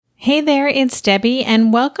Hey there, it's Debbie,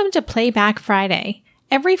 and welcome to Playback Friday.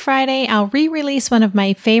 Every Friday, I'll re-release one of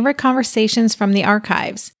my favorite conversations from the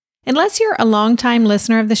archives. Unless you're a longtime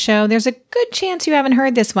listener of the show, there's a good chance you haven't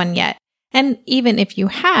heard this one yet. And even if you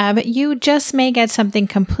have, you just may get something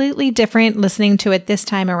completely different listening to it this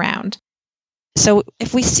time around. So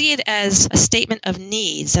if we see it as a statement of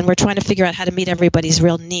needs and we're trying to figure out how to meet everybody's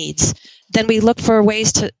real needs, then we look for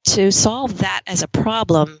ways to solve that as a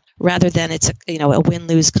problem rather than it's a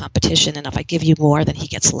win-lose competition, and if I give you more, then he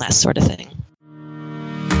gets less sort of thing.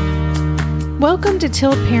 Welcome to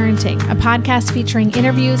Tilt Parenting, a podcast featuring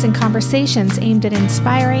interviews and conversations aimed at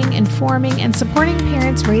inspiring, informing, and supporting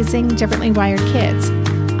parents raising differently wired kids.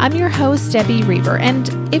 I'm your host, Debbie Reber,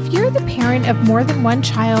 and if you're the parent of more than one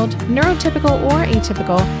child, neurotypical or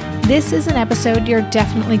atypical, this is an episode you're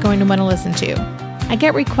definitely going to want to listen to. I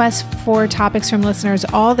get requests for topics from listeners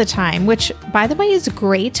all the time, which, by the way, is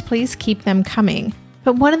great. Please keep them coming.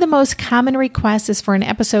 But one of the most common requests is for an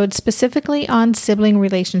episode specifically on sibling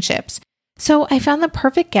relationships. So I found the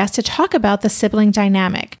perfect guest to talk about the sibling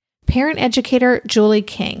dynamic, parent educator Julie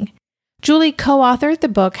King. Julie co-authored the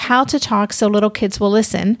book How to Talk So Little Kids Will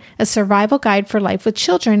Listen, a survival guide for life with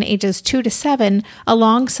children ages 2 to 7,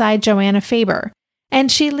 alongside Joanna Faber. And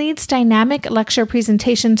she leads dynamic lecture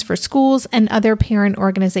presentations for schools and other parent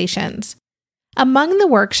organizations. Among the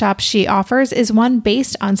workshops she offers is one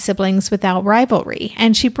based on siblings without rivalry,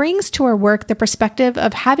 and she brings to her work the perspective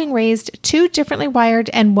of having raised 2 differently wired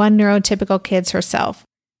and 1 neurotypical kids herself.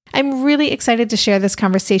 I'm really excited to share this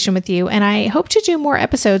conversation with you, and I hope to do more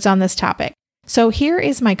episodes on this topic. So here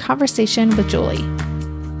is my conversation with Julie.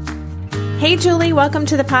 Hey, Julie, welcome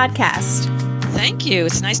to the podcast. Thank you.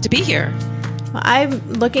 It's nice to be here. Well,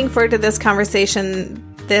 I'm looking forward to this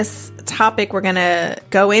conversation. This topic we're going to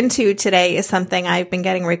go into today is something I've been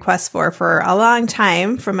getting requests for a long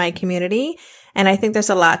time from my community. And I think there's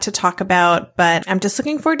a lot to talk about, but I'm just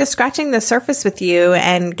looking forward to scratching the surface with you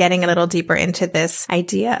and getting a little deeper into this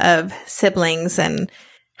idea of siblings and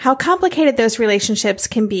how complicated those relationships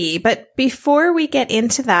can be. But before we get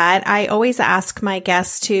into that, I always ask my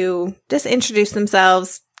guests to just introduce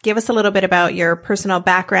themselves, give us a little bit about your personal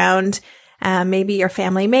background, maybe your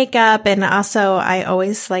family makeup. And also, I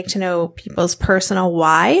always like to know people's personal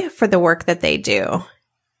why for the work that they do.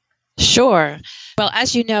 Sure. Well,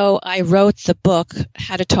 as you know, I wrote the book,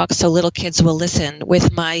 How to Talk So Little Kids Will Listen,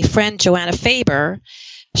 with my friend Joanna Faber.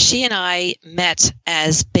 She and I met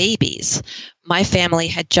as babies. My family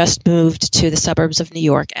had just moved to the suburbs of New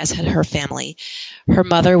York, as had her family. Her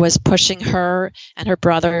mother was pushing her and her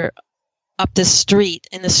brother up the street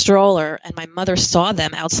in the stroller, and my mother saw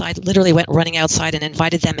them outside, literally went running outside and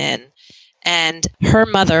invited them in. And her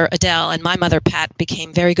mother, Adele, and my mother, Pat,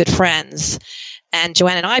 became very good friends. And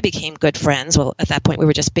Joanne and I became good friends. Well, at that point, we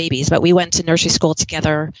were just babies, but we went to nursery school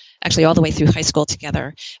together, actually all the way through high school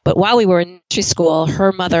together. But while we were in nursery school,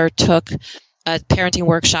 her mother took a parenting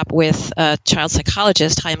workshop with a child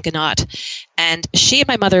psychologist, Chaim Ganot, and she and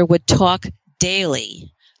my mother would talk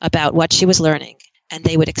daily about what she was learning, and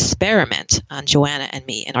they would experiment on Joanna and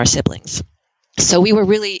me and our siblings. So we were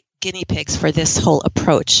really guinea pigs for this whole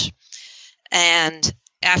approach. And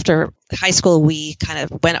after high school, we kind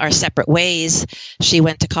of went our separate ways. She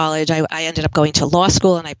went to college. I ended up going to law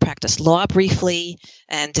school, and I practiced law briefly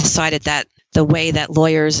and decided that the way that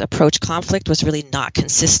lawyers approach conflict was really not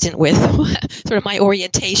consistent with sort of my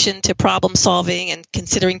orientation to problem solving and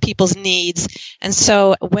considering people's needs. And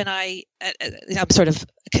so when I'm sort of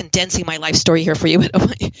condensing my life story here for you,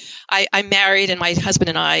 but I married, and my husband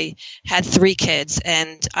and I had 3 kids,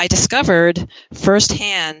 and I discovered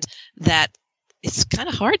firsthand that it's kind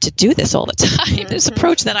of hard to do this all the time. Mm-hmm. This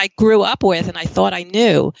approach that I grew up with and I thought I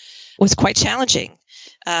knew was quite challenging.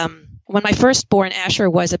 When my firstborn, Asher,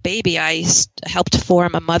 was a baby, I helped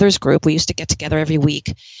form a mother's group. We used to get together every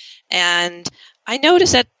week. And I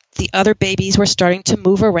noticed that the other babies were starting to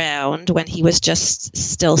move around when he was just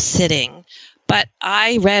still sitting. But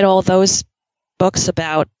I read all those books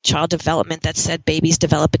about child development that said babies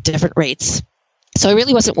develop at different rates. So I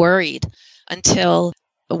really wasn't worried until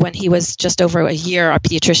when he was just over a year, our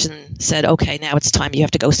pediatrician said, okay, now it's time, you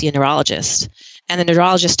have to go see a neurologist. And the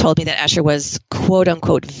neurologist told me that Asher was, quote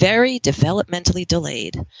unquote, very developmentally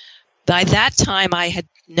delayed. By that time, I had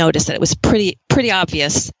noticed that it was pretty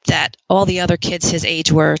obvious that all the other kids his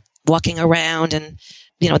age were walking around, and,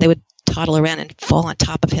 they would toddle around and fall on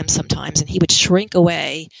top of him sometimes, and he would shrink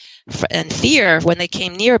away and fear when they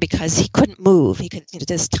came near because he couldn't move. He could,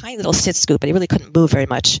 this tiny little sit scoop, but he really couldn't move very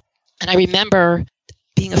much. And I remember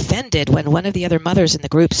being offended when one of the other mothers in the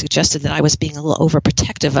group suggested that I was being a little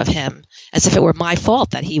overprotective of him, as if it were my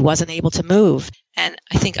fault that he wasn't able to move. And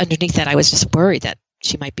I think underneath that, I was just worried that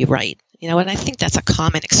she might be right. And I think that's a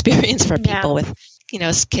common experience for people with,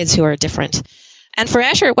 kids who are different. And for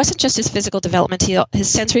Asher, it wasn't just his physical development. His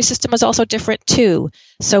sensory system was also different too.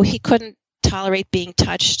 So he couldn't tolerate being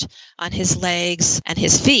touched on his legs and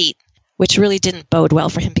his feet, which really didn't bode well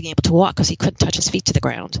for him being able to walk because he couldn't touch his feet to the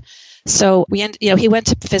ground. So he went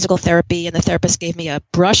to physical therapy, and the therapist gave me a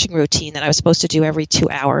brushing routine that I was supposed to do every 2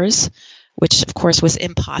 hours, which of course was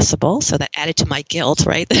impossible. So that added to my guilt,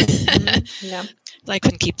 right? Mm-hmm. Yeah. I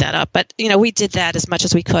couldn't keep that up. But, we did that as much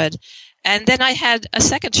as we could. And then I had a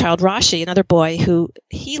second child, Rashi, another boy, who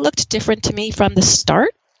he looked different to me from the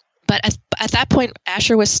start. But at that point,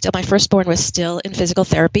 Asher my firstborn was still in physical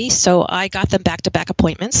therapy. So I got them back-to-back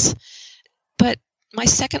appointments. But my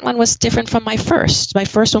second one was different from my first. My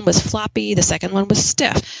first one was floppy. The second one was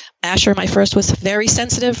stiff. Asher, my first, was very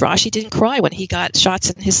sensitive. Rashi didn't cry when he got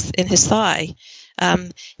shots in his thigh.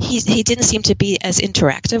 He didn't seem to be as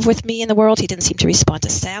interactive with me in the world. He didn't seem to respond to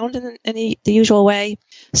sound in the usual way.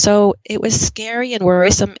 So it was scary and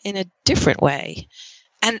worrisome in a different way.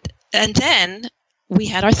 And then we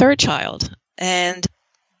had our third child, and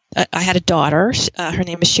I had a daughter. Her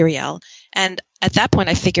name is Shiriel. And at that point,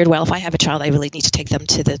 I figured, well, if I have a child, I really need to take them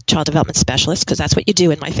to the child development specialist because that's what you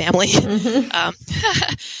do in my family. Mm-hmm.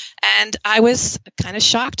 And I was kind of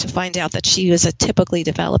shocked to find out that she was a typically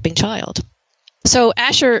developing child. So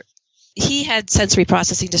Asher, he had sensory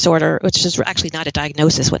processing disorder, which is actually not a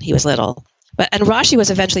diagnosis when he was little. And Rashi was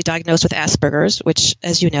eventually diagnosed with Asperger's, which,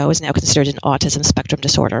 as you know, is now considered an autism spectrum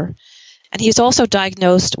disorder. And he was also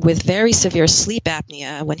diagnosed with very severe sleep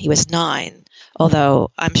apnea when he was 9, although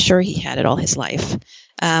I'm sure he had it all his life.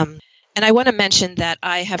 And I want to mention that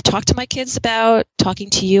I have talked to my kids about talking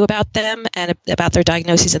to you about them and about their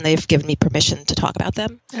diagnoses, and they've given me permission to talk about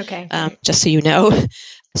them. Okay. Just so you know.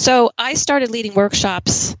 So I started leading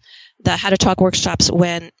workshops, the How to Talk workshops,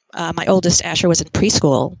 when my oldest Asher was in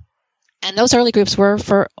preschool. And those early groups were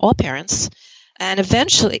for all parents. And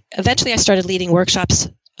eventually I started leading workshops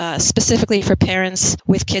specifically for parents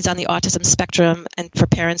with kids on the autism spectrum and for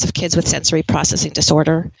parents of kids with sensory processing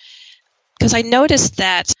disorder. Because I noticed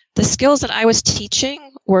that the skills that I was teaching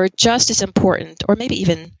were just as important, or maybe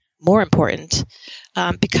even more important,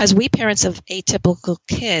 because we parents of atypical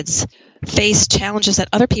kids face challenges that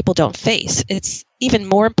other people don't face. It's even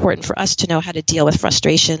more important for us to know how to deal with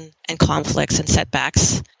frustration and conflicts and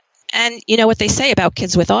setbacks. And you know what they say about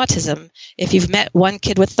kids with autism? If you've met one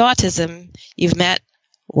kid with autism, you've met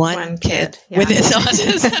one kid with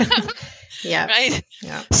autism. Yeah. Right?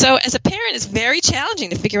 Yeah. So as a parent, it's very challenging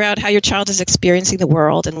to figure out how your child is experiencing the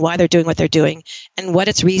world and why they're doing what they're doing and what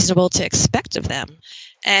it's reasonable to expect of them.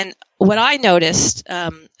 And what I noticed,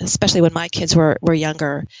 especially when my kids were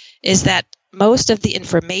younger, is that most of the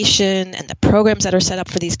information and the programs that are set up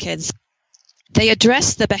for these kids, they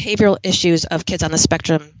address the behavioral issues of kids on the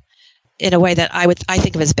spectrum in a way that I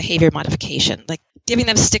think of as behavior modification, like giving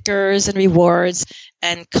them stickers and rewards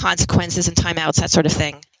and consequences and timeouts, that sort of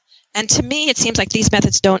thing. And to me, it seems like these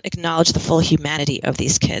methods don't acknowledge the full humanity of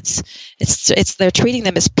these kids. They're treating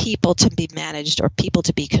them as people to be managed or people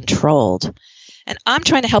to be controlled. And I'm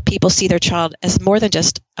trying to help people see their child as more than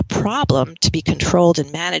just a problem to be controlled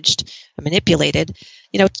and managed and manipulated.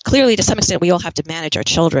 You know, clearly to some extent we all have to manage our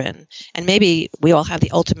children, and maybe we all have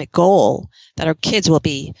the ultimate goal that our kids will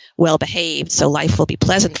be well behaved so life will be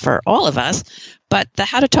pleasant for all of us. But the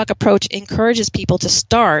How to Talk approach encourages people to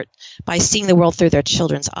start by seeing the world through their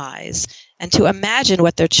children's eyes and to imagine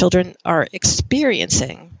what their children are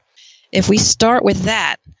experiencing. If we start with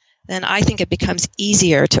that, then I think it becomes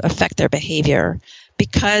easier to affect their behavior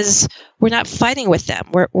because we're not fighting with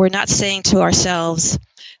them. We're not saying to ourselves,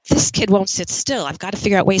 this kid won't sit still. I've got to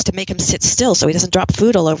figure out ways to make him sit still so he doesn't drop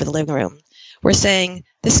food all over the living room. We're saying,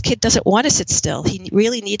 this kid doesn't want to sit still. He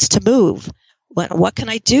really needs to move. What can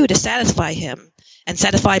I do to satisfy him and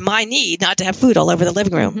satisfy my need not to have food all over the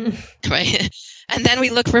living room? Mm-hmm. Right? And then we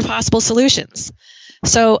look for possible solutions.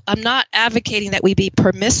 So I'm not advocating that we be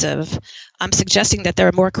permissive. I'm suggesting that there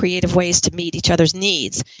are more creative ways to meet each other's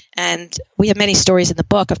needs. And we have many stories in the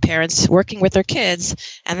book of parents working with their kids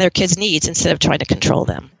and their kids' needs instead of trying to control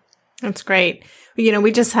them. That's great. You know,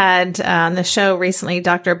 we just had on the show recently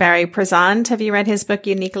Dr. Barry Prezant. Have you read his book,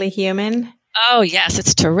 Uniquely Human? Oh, yes.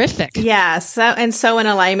 It's terrific. Yeah. So in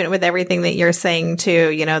alignment with everything that you're saying too,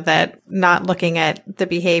 you know, that not looking at the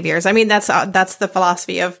behaviors. I mean, that's the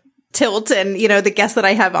philosophy of Tilt and, you know, the guests that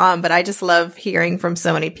I have on, but I just love hearing from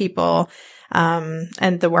so many people,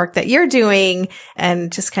 and the work that you're doing and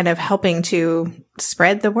just kind of helping to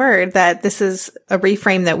spread the word that this is a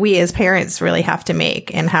reframe that we as parents really have to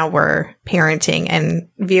make in how we're parenting and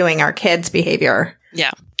viewing our kids' behavior.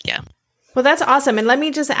 Yeah. Yeah. Well, that's awesome. And let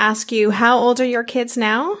me just ask you, how old are your kids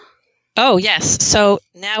now? Oh, yes. So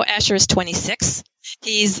now Asher is 26.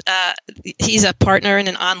 He's a partner in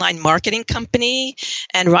an online marketing company,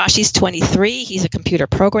 and Rashi's 23. He's a computer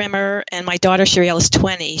programmer, and my daughter Shiriel is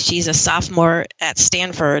 20. She's a sophomore at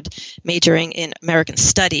Stanford, majoring in American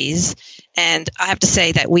Studies. And I have to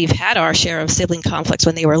say that we've had our share of sibling conflicts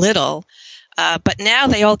when they were little, but now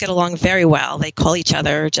they all get along very well. They call each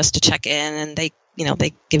other just to check in, and they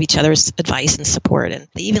give each other advice and support, and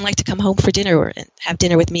they even like to come home for dinner and have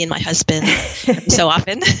dinner with me and my husband so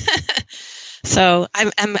often. So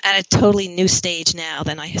I'm at a totally new stage now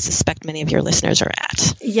than I suspect many of your listeners are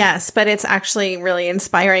at. Yes, but it's actually really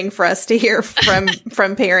inspiring for us to hear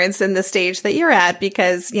from parents in the stage that you're at,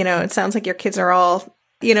 because, it sounds like your kids are all,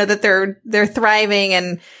 that they're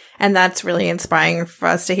thriving, and that's really inspiring for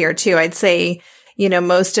us to hear too. I'd say,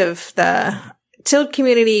 most of the Tilt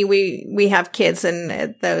community, we have kids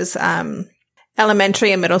in those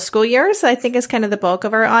elementary and middle school years, I think, is kind of the bulk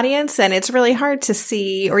of our audience. And it's really hard to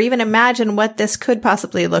see or even imagine what this could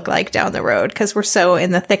possibly look like down the road, because we're so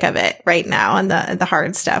in the thick of it right now and the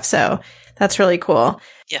hard stuff. So that's really cool.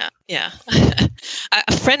 Yeah.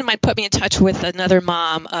 A friend of mine put me in touch with another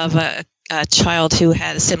mom of a child who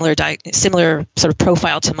had a similar sort of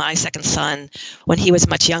profile to my second son when he was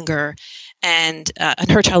much younger. And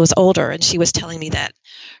her child was older, and she was telling me that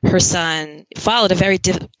her son followed a very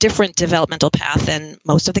different developmental path than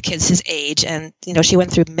most of the kids his age. And, she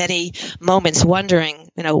went through many moments wondering,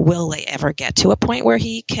 will they ever get to a point where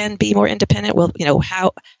he can be more independent? What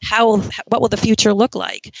will the future look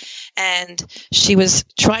like? And she was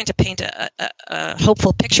trying to paint a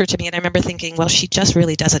hopeful picture to me. And I remember thinking, well, she just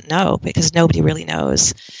really doesn't know, because nobody really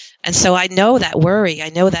knows. And so I know that worry. I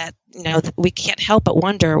know that, we can't help but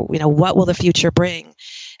wonder, what will the future bring?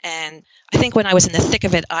 And I think when I was in the thick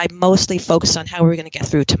of it, I mostly focused on how we were going to get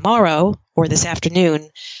through tomorrow or this afternoon.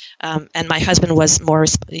 And my husband was more,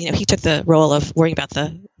 he took the role of worrying about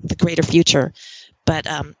the greater future. But,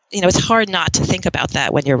 it's hard not to think about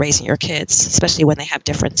that when you're raising your kids, especially when they have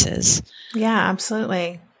differences. Yeah,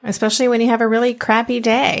 absolutely. Especially when you have a really crappy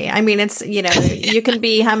day. I mean, it's, you can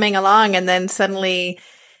be humming along and then suddenly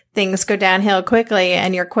things go downhill quickly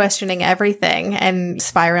and you're questioning everything and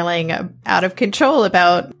spiraling out of control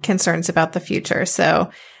about concerns about the future.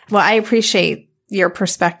 So, well, I appreciate your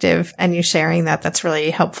perspective and you sharing that. That's really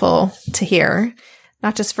helpful to hear,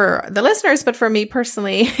 not just for the listeners, but for me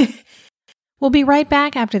personally. We'll be right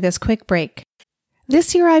back after this quick break.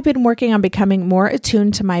 This year, I've been working on becoming more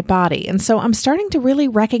attuned to my body, and so I'm starting to really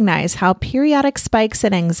recognize how periodic spikes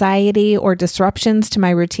in anxiety or disruptions to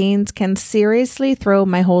my routines can seriously throw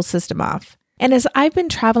my whole system off. And as I've been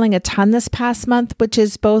traveling a ton this past month, which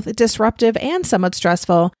is both disruptive and somewhat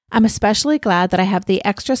stressful, I'm especially glad that I have the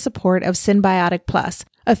extra support of Synbiotic Plus,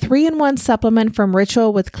 a 3-in-1 supplement from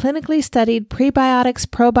Ritual with clinically studied prebiotics,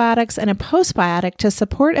 probiotics, and a postbiotic to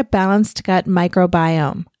support a balanced gut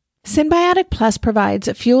microbiome. Synbiotic Plus provides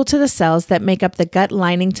fuel to the cells that make up the gut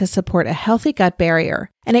lining to support a healthy gut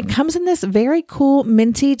barrier. And it comes in this very cool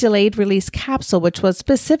minty delayed release capsule, which was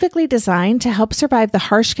specifically designed to help survive the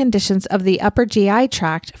harsh conditions of the upper GI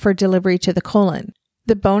tract for delivery to the colon.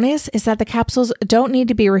 The bonus is that the capsules don't need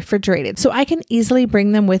to be refrigerated, so I can easily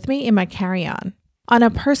bring them with me in my carry-on. On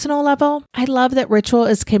a personal level, I love that Ritual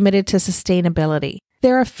is committed to sustainability.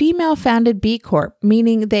 They're a female-founded B Corp,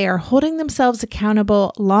 meaning they are holding themselves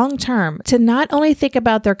accountable long-term to not only think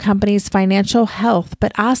about their company's financial health,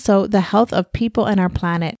 but also the health of people and our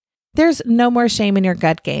planet. There's no more shame in your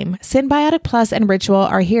gut game. Synbiotic Plus and Ritual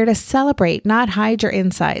are here to celebrate, not hide your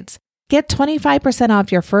insides. Get 25%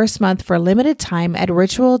 off your first month for a limited time at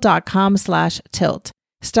ritual.com/tilt.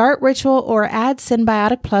 Start Ritual or add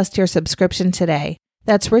Synbiotic Plus to your subscription today.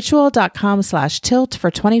 That's ritual.com/tilt for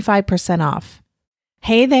 25% off.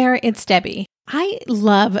 Hey there, it's Debbie. I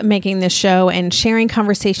love making this show and sharing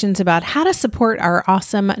conversations about how to support our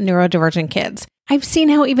awesome neurodivergent kids. I've seen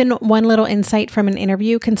how even one little insight from an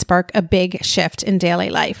interview can spark a big shift in daily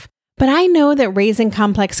life. But I know that raising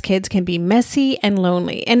complex kids can be messy and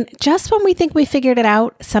lonely. And just when we think we figured it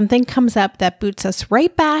out, something comes up that boots us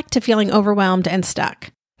right back to feeling overwhelmed and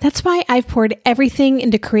stuck. That's why I've poured everything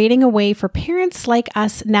into creating a way for parents like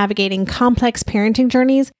us navigating complex parenting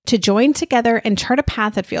journeys to join together and chart a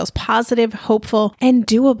path that feels positive, hopeful, and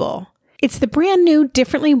doable. It's the brand new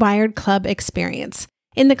Differently Wired Club experience.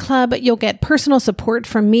 In the club, you'll get personal support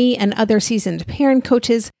from me and other seasoned parent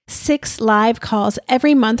coaches, 6 live calls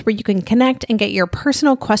every month where you can connect and get your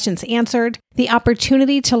personal questions answered, the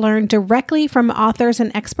opportunity to learn directly from authors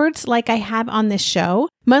and experts like I have on this show,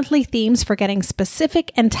 monthly themes for getting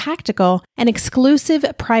specific and tactical, an exclusive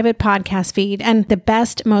private podcast feed, and the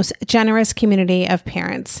best, most generous community of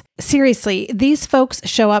parents. Seriously, these folks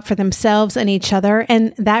show up for themselves and each other,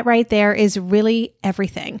 and that right there is really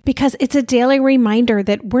everything, because it's a daily reminder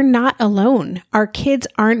that we're not alone. Our kids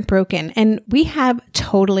aren't broken, and we have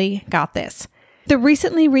totally got this. The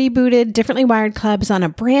recently rebooted Differently Wired Club is on a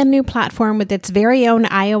brand new platform with its very own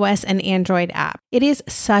iOS and Android app. It is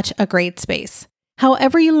such a great space.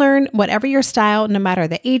 However you learn, whatever your style, no matter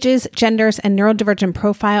the ages, genders, and neurodivergent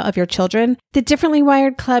profile of your children, the Differently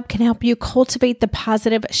Wired Club can help you cultivate the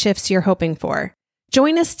positive shifts you're hoping for.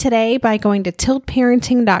 Join us today by going to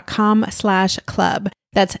tiltparenting.com/club.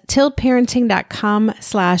 That's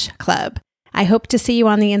tiltparenting.com/club. I hope to see you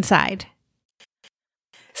on the inside.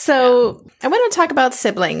 So I want to talk about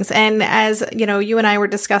siblings. And as you know, you and I were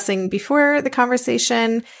discussing before the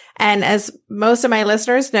conversation, and as most of my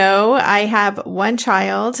listeners know, I have one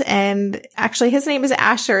child, and actually his name is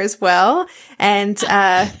Asher as well. And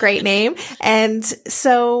great name. And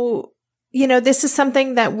so, you know, this is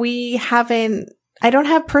something that I don't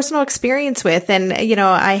have personal experience with. And, you know,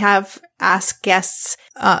 I have asked guests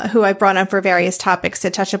who I brought on for various topics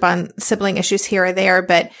to touch upon sibling issues here or there.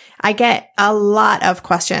 But I get a lot of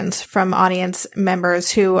questions from audience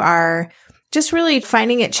members who are just really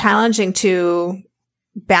finding it challenging to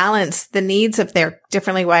balance the needs of their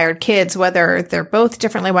differently wired kids, whether they're both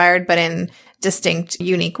differently wired, but in distinct,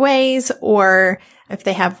 unique ways, or if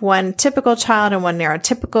they have one typical child and one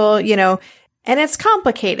neurotypical, you know, and it's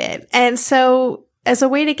complicated. And so as a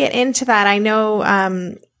way to get into that, I know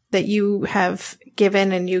that you have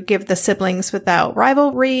given and you give the Siblings Without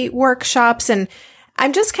Rivalry workshops. And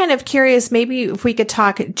I'm just kind of curious, maybe if we could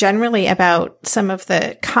talk generally about some of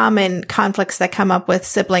the common conflicts that come up with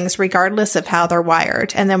siblings, regardless of how they're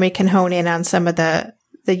wired. And then we can hone in on some of the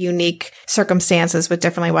unique circumstances with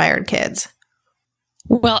differently wired kids.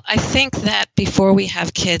 Well, I think that before we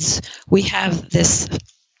have kids, we have this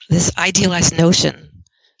idealized notion,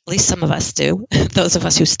 at least some of us do, those of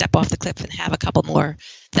us who step off the cliff and have a couple more,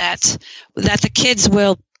 that the kids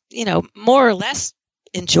will, you know, more or less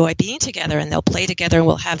enjoy being together, and they'll play together, and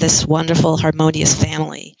we'll have this wonderful, harmonious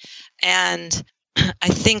family. And I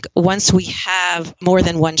think once we have more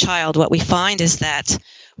than one child, what we find is that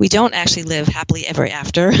we don't actually live happily ever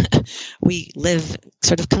after. We live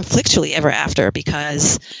sort of conflictually ever after,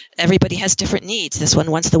 because everybody has different needs. This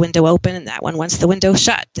one wants the window open, and that one wants the window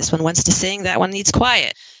shut. This one wants to sing, that one needs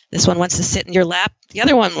quiet. This one wants to sit in your lap, the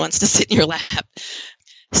other one wants to sit in your lap.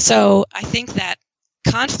 So I think that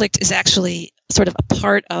conflict is actually sort of a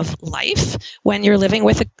part of life when you're living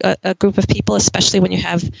with a group of people, especially when you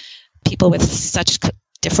have people with such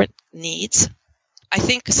different needs. I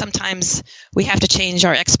think sometimes we have to change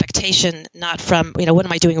our expectation, not from, you know, what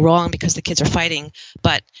am I doing wrong because the kids are fighting,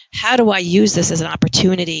 but how do I use this as an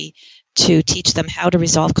opportunity to teach them how to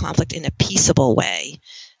resolve conflict in a peaceable way?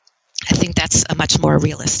 I think that's a much more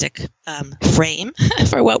realistic frame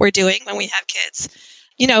for what we're doing when we have kids.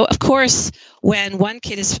 You know, of course, when one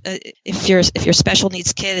kid is, if your special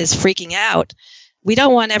needs kid is freaking out, we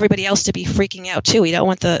don't want everybody else to be freaking out too. We don't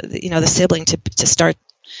want the sibling to start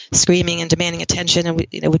screaming and demanding attention, and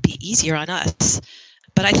it would be easier on us.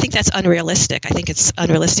 But I think that's unrealistic. I think it's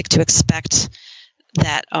unrealistic to expect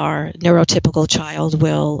that our neurotypical child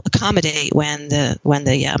will accommodate when the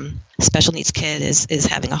special needs kid is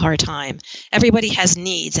having a hard time. Everybody has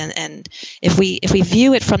needs, and if we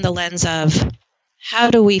view it from the lens of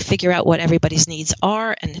how do we figure out what everybody's needs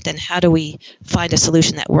are, and then how do we find a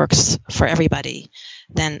solution that works for everybody,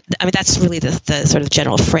 then, I mean, that's really the sort of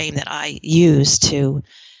general frame that I use to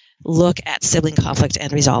look at sibling conflict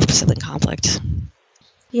and resolve sibling conflict.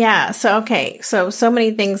 Yeah. So, okay. So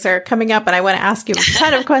many things are coming up, and I want to ask you a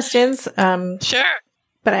ton of questions. Sure.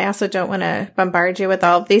 But I also don't want to bombard you with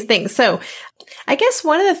all of these things. So I guess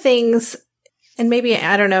one of the things, and maybe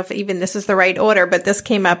I don't know if even this is the right order, but this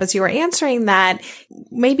came up as you were answering that,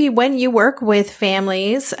 maybe when you work with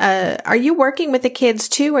families, are you working with the kids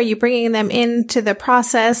too? Are you bringing them into the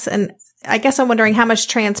process? And I guess I'm wondering, how much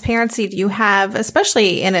transparency do you have,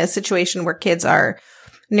 especially in a situation where kids are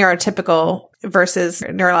neurotypical versus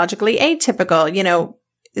neurologically atypical? You know,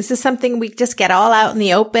 is this something we just get all out in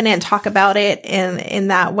the open and talk about it in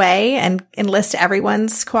that way and enlist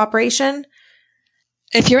everyone's cooperation?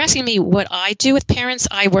 If you're asking me what I do with parents,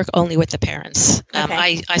 I work only with the parents.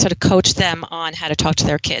 Okay. I sort of coach them on how to talk to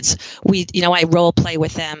their kids. I role play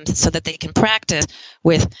with them so that they can practice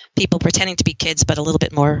with people pretending to be kids, but a little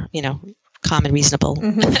bit more, calm and reasonable,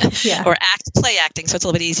 Yeah. or play acting, so it's a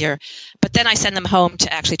little bit easier. But then I send them home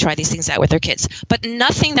to actually try these things out with their kids. But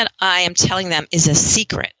nothing that I am telling them is a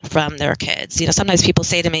secret from their kids. Sometimes people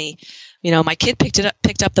say to me, my kid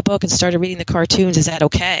picked up the book and started reading the cartoons. Is that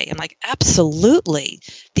okay? I'm like, absolutely.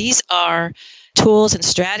 These are tools and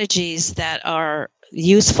strategies that are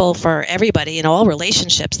useful for everybody in all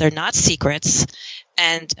relationships. They're not secrets.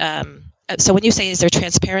 And so when you say, is there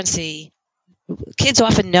transparency, kids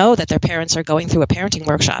often know that their parents are going through a parenting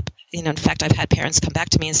workshop. In fact, I've had parents come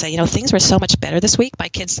back to me and say, things were so much better this week. My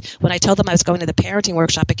kids, when I told them I was going to the parenting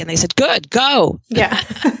workshop again, they said, good, go. Yeah.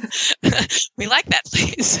 We like that,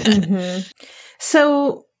 please.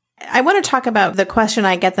 So I want to talk about the question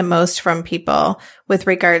I get the most from people with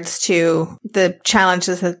regards to the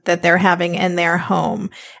challenges that they're having in their home.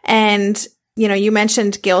 And you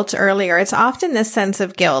mentioned guilt earlier. It's often this sense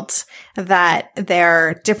of guilt that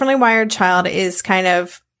their differently wired child is kind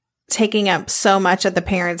of taking up so much of the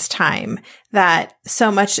parent's time, that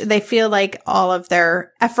so much they feel like all of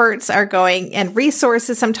their efforts are going, and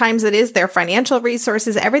resources, sometimes it is their financial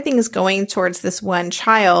resources, everything is going towards this one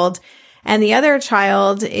child, and the other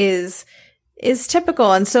child is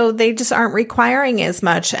typical. And so they just aren't requiring as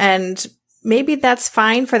much. And maybe that's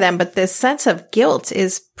fine for them, but this sense of guilt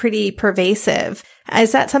is pretty pervasive.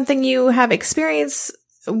 Is that something you have experience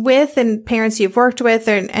with and parents you've worked with?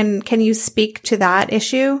 And can you speak to that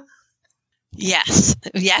issue? Yes.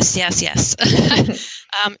 Yes, it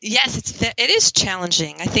is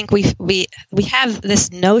challenging. I think we have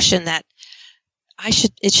this notion that I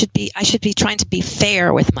should be trying to be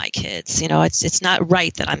fair with my kids. It's not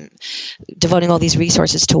right that I'm devoting all these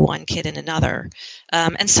resources to one kid and another.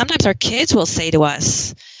 And sometimes our kids will say to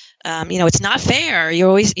us, it's not fair.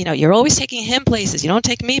 You're always taking him places. You don't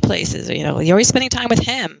take me places. Or, you're always spending time with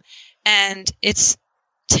him. And it's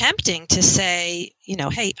tempting to say,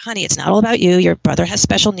 hey, honey, it's not all about you. Your brother has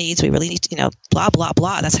special needs. We really need to, blah, blah,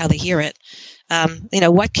 blah. That's how they hear it.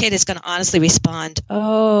 What kid is going to honestly respond,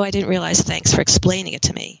 oh, I didn't realize, thanks for explaining it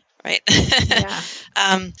to me, right? Yeah.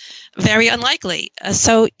 Very unlikely.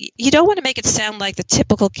 So you don't want to make it sound like the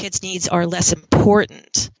typical kid's needs are less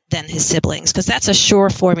important than his siblings, because that's a sure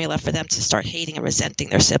formula for them to start hating and resenting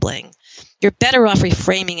their sibling. You're better off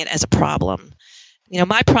reframing it as a problem.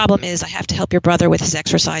 My problem is I have to help your brother with his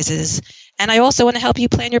exercises, and I also want to help you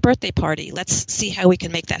plan your birthday party. Let's see how we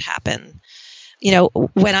can make that happen.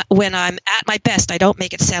 When I'm at my best, I don't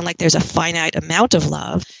make it sound like there's a finite amount of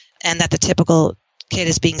love and that the typical kid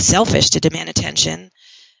is being selfish to demand attention,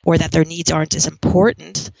 or that their needs aren't as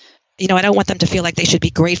important. I don't want them to feel like they should be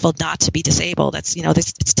grateful not to be disabled. That's,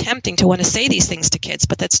 it's tempting to want to say these things to kids,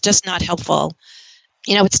 but that's just not helpful.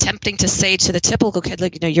 It's tempting to say to the typical kid,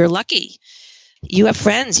 like, you're lucky. You have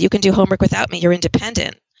friends. You can do homework without me. You're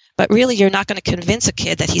independent. But really, you're not going to convince a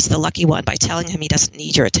kid that he's the lucky one by telling him he doesn't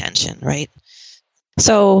need your attention, right?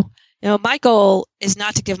 So, my goal is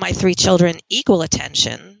not to give my 3 children equal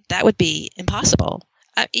attention. That would be impossible.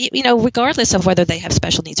 Regardless of whether they have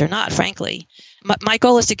special needs or not, frankly. My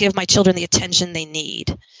goal is to give my children the attention they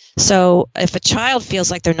need. So if a child feels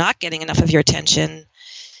like they're not getting enough of your attention,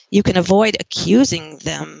 you can avoid accusing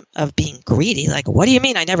them of being greedy. Like, what do you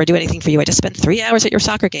mean I never do anything for you? I just spent 3 hours at your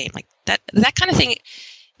soccer game. Like that kind of thing.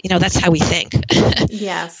 That's how we think.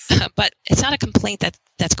 Yes. But it's not a complaint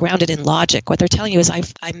that's grounded in logic. What they're telling you is,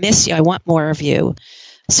 I miss you. I want more of you.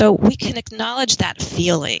 So we can acknowledge that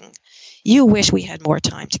feeling. You wish we had more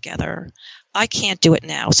time together. I can't do it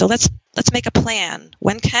now. So let's make a plan.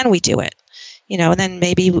 When can we do it? And then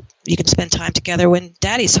maybe you can spend time together when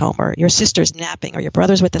daddy's home, or your sister's napping, or your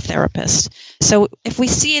brother's with the therapist. So if we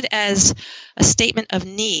see it as a statement of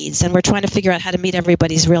needs, and we're trying to figure out how to meet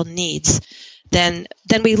everybody's real needs, then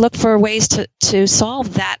we look for ways to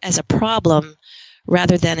solve that as a problem,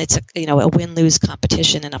 rather than it's a win-lose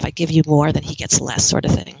competition, and if I give you more, then he gets less, sort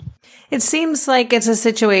of thing. It seems like it's a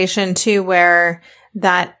situation too where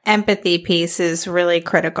that empathy piece is really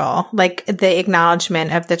critical. Like the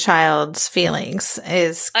acknowledgement of the child's feelings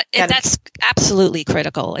is that's absolutely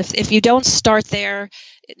critical. If you don't start there,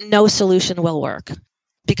 no solution will work.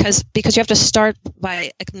 Because you have to start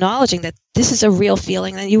by acknowledging that this is a real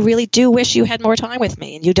feeling, and you really do wish you had more time with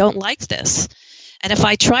me, and you don't like this. And if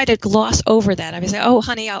I try to gloss over that, I would say, oh,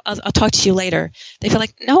 honey, I'll talk to you later. They feel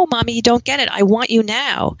like, no, Mommy, you don't get it. I want you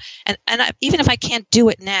now. And even if I can't do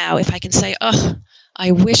it now, if I can say, oh,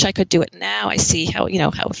 I wish I could do it now. I see how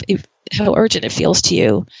urgent it feels to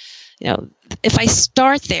you. If I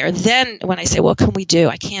start there, then when I say, well, can we do?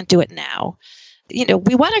 I can't do it now.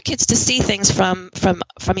 we want our kids to see things from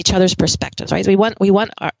each other's perspectives, right? We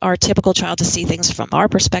want our typical child to see things from our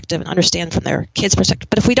perspective and understand from their kids' perspective.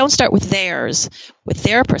 But if we don't start with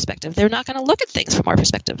their perspective, they're not going to look at things from our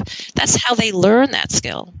perspective. That's how they learn that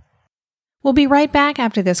skill. We'll be right back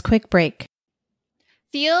after this quick break.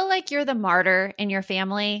 Feel like you're the martyr in your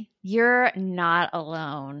family? You're not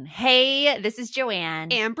alone. Hey, this is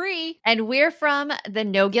Joanne. And Bree. And we're from the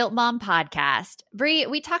No Guilt Mom podcast. Bree,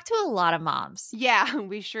 we talk to a lot of moms. Yeah,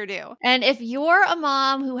 we sure do. And if you're a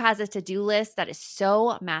mom who has a to-do list that is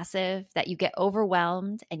so massive that you get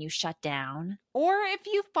overwhelmed and you shut down, or if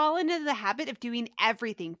you've fallen into the habit of doing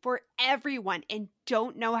everything for everyone and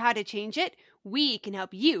don't know how to change it, we can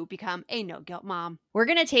help you become a no-guilt mom. We're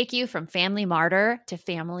going to take you from family martyr to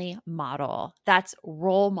family model. That's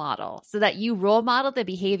role model, so that you role model the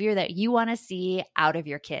behavior that you want to see out of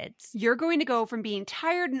your kids. You're going to go from being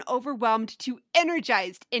tired and overwhelmed to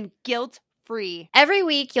energized and guilt-free. Every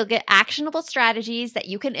week, you'll get actionable strategies that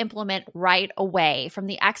you can implement right away from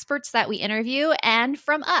the experts that we interview and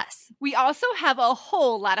from us. We also have a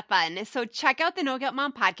whole lot of fun, so check out the No Guilt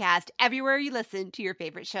Mom podcast everywhere you listen to your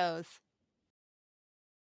favorite shows.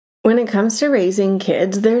 When it comes to raising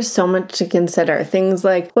kids, there's so much to consider. Things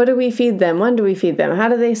like, what do we feed them? When do we feed them? How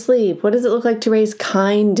do they sleep? What does it look like to raise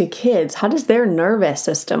kind kids? How does their nervous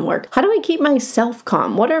system work? How do I keep myself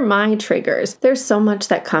calm? What are my triggers? There's so much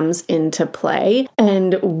that comes into play,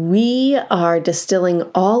 and we are distilling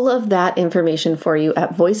all of that information for you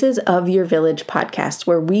at Voices of Your Village podcast,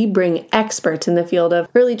 where we bring experts in the field of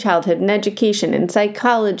early childhood and education and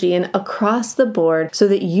psychology and across the board so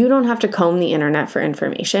that you don't have to comb the internet for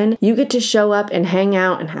information. You get to show up and hang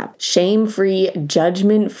out and have shame-free,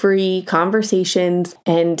 judgment-free conversations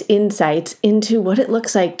and insights into what it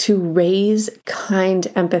looks like to raise kind,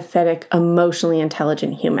 empathetic, emotionally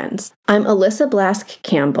intelligent humans. I'm Alyssa Blask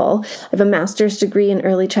Campbell. I have a master's degree in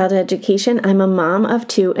early childhood education. I'm a mom of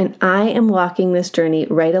 2, and I am walking this journey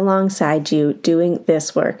right alongside you doing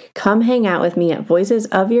this work. Come hang out with me at Voices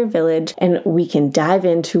of Your Village, and we can dive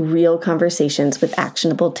into real conversations with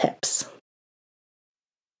actionable tips.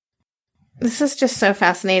 This is just so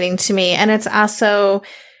fascinating to me. And it's also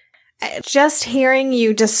just hearing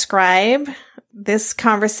you describe this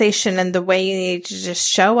conversation and the way you need to just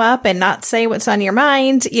show up and not say what's on your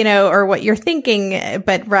mind, or what you're thinking,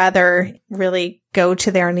 but rather really go to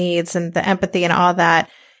their needs and the empathy and all that.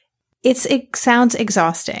 It sounds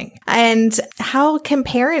exhausting. And how can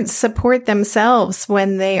parents support themselves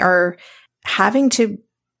when they are having to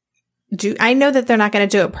I know that they're not going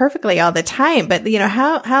to do it perfectly all the time, but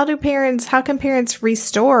how can parents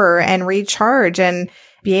restore and recharge and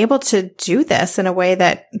be able to do this in a way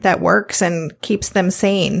that works and keeps them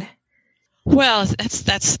sane? Well,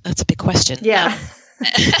 that's a big question. Yeah.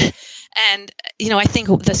 And, I think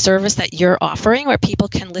the service that you're offering where people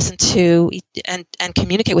can listen to and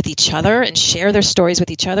communicate with each other and share their stories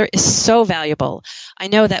with each other is so valuable. I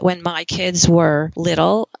know that when my kids were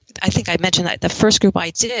little, I think I mentioned that the first group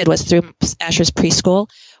I did was through Asher's preschool.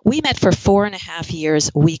 We met for 4.5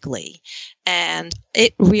 years weekly. And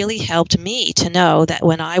it really helped me to know that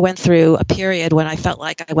when I went through a period when I felt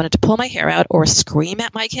like I wanted to pull my hair out or scream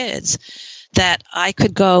at my kids, that I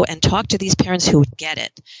could go and talk to these parents who would get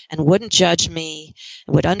it and wouldn't judge me,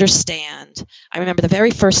 and would understand. I remember the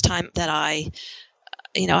very first time that I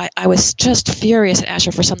was just furious at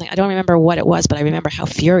Asher for something. I don't remember what it was, but I remember how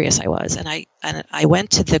furious I was. And I went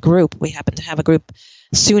to the group. We happened to have a group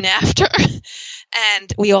soon after,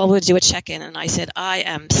 and we all would do a check-in. And I said, I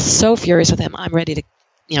am so furious with him. I'm ready to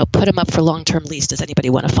put him up for long-term lease. Does anybody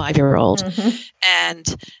want a 5-year-old? Mm-hmm.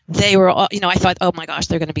 And they were all, I thought, oh my gosh,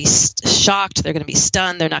 they're going to be shocked. They're going to be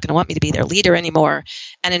stunned. They're not going to want me to be their leader anymore.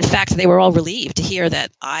 And in fact, they were all relieved to hear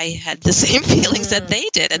that I had the same feelings that they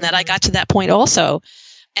did, and that I got to that point also.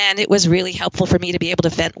 And it was really helpful for me to be able to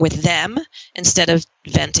vent with them instead of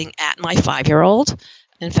venting at my 5-year-old.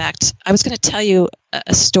 In fact, I was going to tell you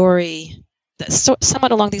a story that's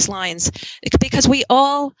somewhat along these lines, because we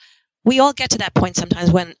all get to that point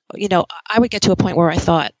sometimes when, I would get to a point where I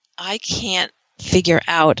thought, I can't figure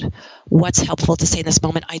out what's helpful to say in this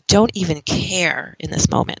moment. I don't even care in this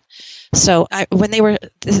moment. So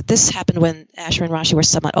this happened when Asher and Rashi were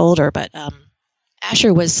somewhat older, but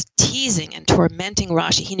Asher was teasing and tormenting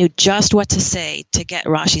Rashi. He knew just what to say to get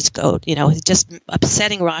Rashi's goat, just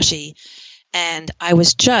upsetting Rashi. And I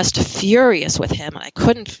was just furious with him. And I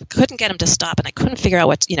couldn't get him to stop. And I couldn't figure out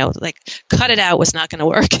what, like cut it out was not going to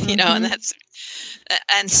work,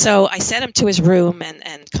 and so I sent him to his room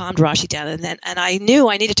and calmed Rashi down. And I knew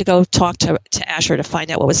I needed to go talk to Asher to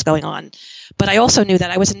find out what was going on. But I also knew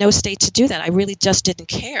that I was in no state to do that. I really just didn't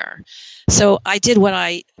care. So I did what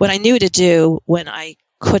I knew to do when I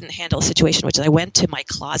couldn't handle a situation, which is I went to my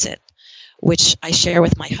closet, which I share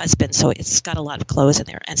with my husband. So it's got a lot of clothes in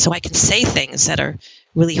there. And so I can say things that are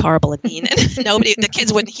really horrible and mean, and the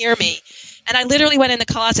kids wouldn't hear me. And I literally went in the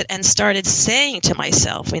closet and started saying to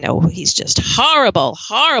myself, he's just horrible,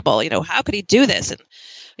 horrible. How could he do this? And,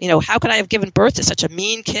 how could I have given birth to such a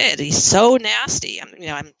mean kid? He's so nasty.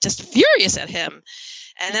 I'm just furious at him.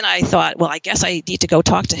 And then I thought, well, I guess I need to go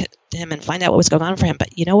talk to him and find out what was going on for him.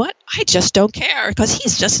 But you know what? I just don't care because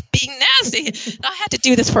he's just being nasty. I had to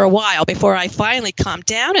do this for a while before I finally calmed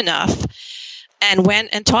down enough and went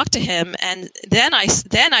and talked to him. And then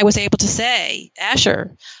I was able to say,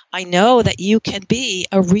 Asher, I know that you can be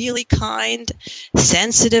a really kind,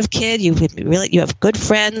 sensitive kid. You have good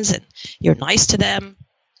friends and you're nice to them.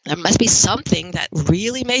 There must be something that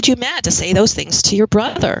really made you mad to say those things to your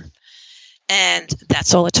brother. And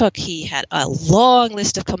that's all it took. He had a long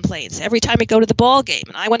list of complaints. Every time we go to the ball game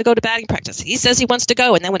and I want to go to batting practice, he says he wants to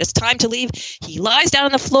go. And then when it's time to leave, he lies down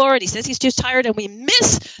on the floor and he says he's too tired and we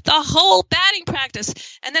miss the whole batting practice.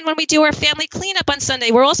 And then when we do our family cleanup on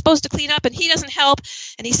Sunday, we're all supposed to clean up and he doesn't help.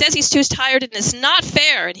 And he says he's too tired and it's not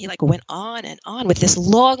fair. And he went on and on with this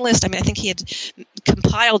long list. I think he had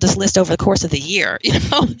compiled this list over the course of the year,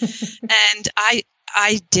 and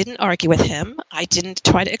I didn't argue with him. I didn't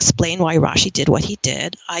try to explain why Rashi did what he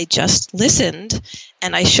did. I just listened,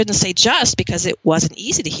 and I shouldn't say just because it wasn't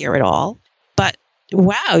easy to hear it all. But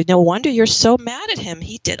wow, no wonder you're so mad at him.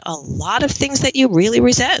 He did a lot of things that you really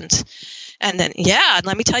resent. And then, and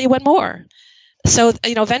let me tell you one more. So,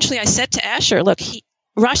 eventually I said to Asher, look,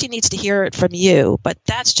 Rashi needs to hear it from you, but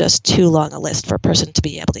that's just too long a list for a person to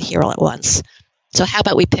be able to hear all at once. So how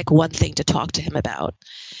about we pick one thing to talk to him about?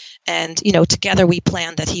 And, together we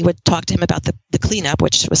planned that he would talk to him about the cleanup,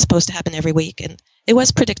 which was supposed to happen every week. And it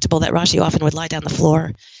was predictable that Rashi often would lie down the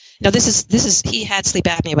floor. This is he had sleep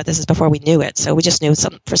apnea, but this is before we knew it. So we just knew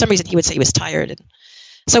for some reason he would say he was tired. And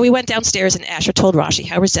so we went downstairs and Asher told Rashi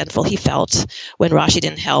how resentful he felt when Rashi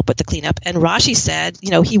didn't help with the cleanup. And Rashi said,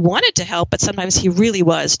 he wanted to help, but sometimes he really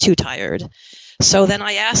was too tired. So then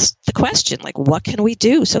I asked the question, what can we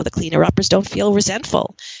do so the cleaner-uppers don't feel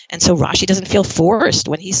resentful? And so Rashi doesn't feel forced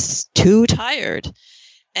when he's too tired.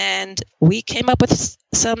 And we came up with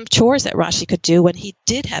some chores that Rashi could do when he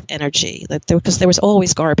did have energy, because there was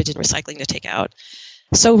always garbage and recycling to take out.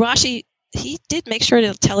 So Rashi, he did make sure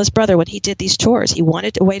to tell his brother when he did these chores. He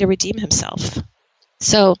wanted a way to redeem himself.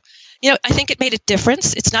 So I think it made a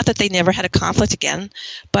difference. It's not that they never had a conflict again,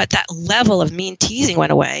 but that level of mean teasing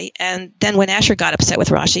went away. And then when Asher got upset with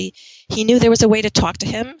Rashi, he knew there was a way to talk to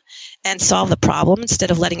him and solve the problem instead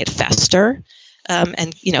of letting it fester.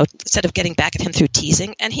 Instead of getting back at him through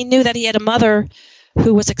teasing. And he knew that he had a mother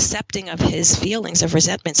who was accepting of his feelings of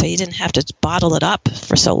resentment, so he didn't have to bottle it up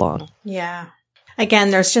for so long. Yeah.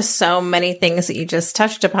 Again, there's just so many things that you just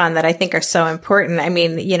touched upon that I think are so important.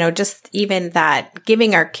 Just even that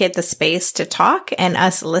giving our kid the space to talk and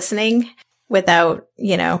us listening without,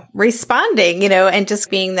 responding, and just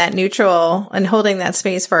being that neutral and holding that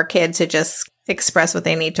space for our kid to just express what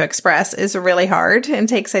they need to express is really hard and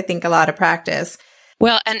takes, I think, a lot of practice.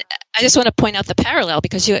 Well, and I just want to point out the parallel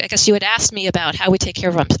because I guess you had asked me about how we take care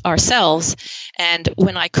of ourselves. And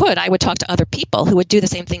when I could, I would talk to other people who would do the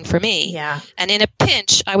same thing for me. Yeah. And in a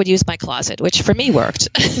pinch, I would use my closet, which for me worked.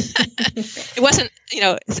 It wasn't,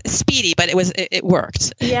 speedy, but it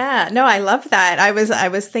worked. Yeah. No, I love that. I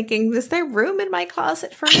was thinking, is there room in my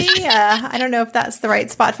closet for me? I don't know if that's the right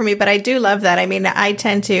spot for me, but I do love that. I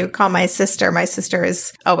tend to call my sister. My sister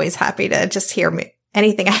is always happy to just hear me.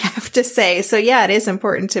 Anything I have to say. So yeah, it is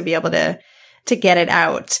important to be able to get it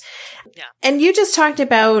out. Yeah. And you just talked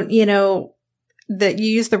about, that you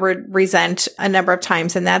used the word resent a number of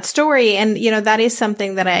times in that story. And, that is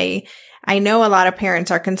something that I know a lot of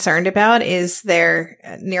parents are concerned about is their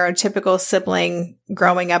neurotypical sibling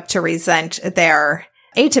growing up to resent their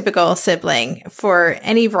atypical sibling for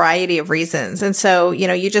any variety of reasons. And so,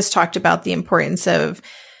 you just talked about the importance of,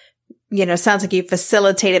 sounds like you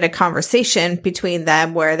facilitated a conversation between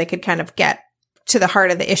them where they could kind of get to the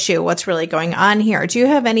heart of the issue, what's really going on here. Do you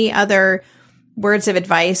have any other words of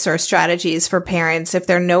advice or strategies for parents if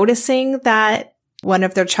they're noticing that one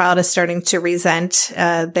of their child is starting to resent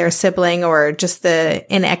their sibling or just the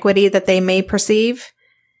inequity that they may perceive?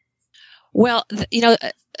 Well,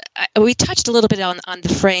 we touched a little bit on the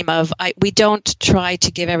frame of we don't try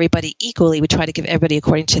to give everybody equally. We try to give everybody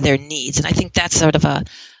according to their needs. And I think that's sort of an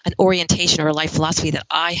orientation or a life philosophy that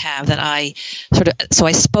I have, that I so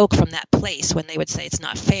I spoke from that place when they would say it's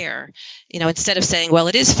not fair. Instead of saying, well,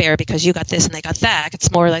 it is fair because you got this and they got that,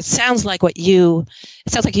 it's more like, it sounds like you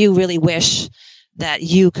really wish that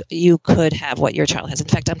you could have what your child has. In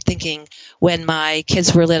fact, I'm thinking when my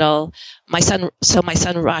kids were little, my son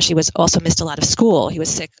Rashi was also missed a lot of school. He was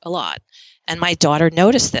sick a lot. And my daughter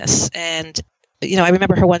noticed this. And, I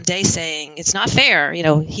remember her one day saying, it's not fair.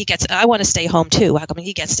 I want to stay home too. How come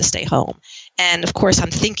he gets to stay home? And of course,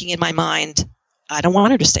 I'm thinking in my mind, I don't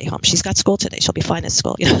want her to stay home. She's got school today. She'll be fine at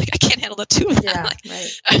school. I can't handle the two of them. Yeah, right.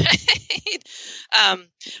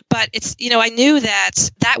 But it's, I knew that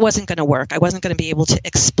wasn't going to work. I wasn't going to be able to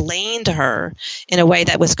explain to her in a way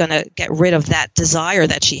that was going to get rid of that desire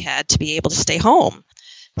that she had to be able to stay home.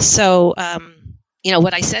 So,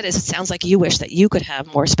 what I said is, it sounds like you wish that you could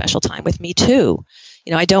have more special time with me too.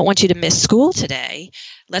 I don't want you to miss school today.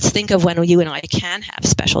 Let's think of when you and I can have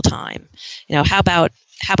special time. How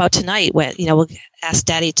about tonight when, we'll ask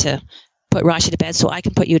Daddy to put Rashi to bed so I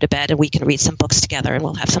can put you to bed and we can read some books together and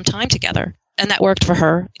we'll have some time together. And that worked for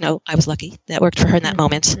her. I was lucky. That worked for her in that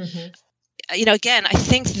moment. Mm-hmm. Again, I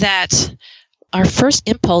think that our first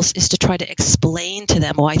impulse is to try to explain to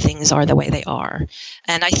them why things are the way they are.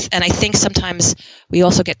 And I think sometimes we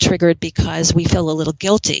also get triggered because we feel a little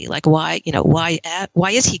guilty. Like, why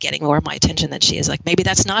is he getting more of my attention than she is? Like, maybe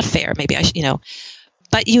that's not fair. Maybe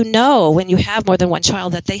But when you have more than one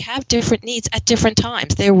child, that they have different needs at different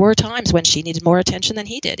times. There were times when she needed more attention than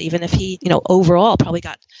he did, even if he, overall probably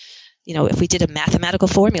got, if we did a mathematical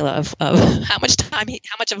formula of how much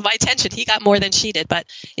of my attention he got more than she did. But,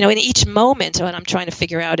 in each moment, what I'm trying to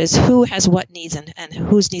figure out is who has what needs and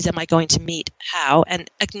whose needs am I going to meet how,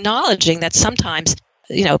 and acknowledging that sometimes,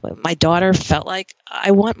 my daughter felt like,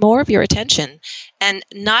 I want more of your attention, and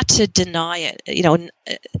not to deny it.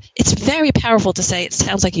 It's very powerful to say, it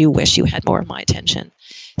sounds like you wish you had more of my attention.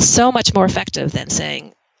 So much more effective than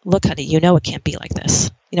saying, look, honey, it can't be like this.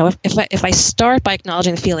 If I start by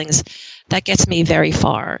acknowledging the feelings, that gets me very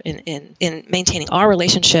far in maintaining our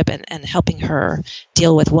relationship and helping her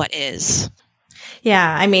deal with what is. Yeah,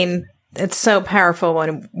 I mean, it's so powerful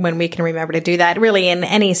when we can remember to do that, really, in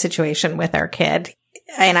any situation with our kid.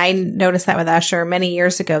 And I noticed that with Asher many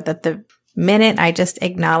years ago, that the minute I just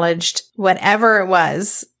acknowledged whatever it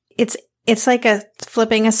was, it's like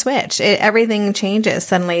flipping a switch. Everything changes.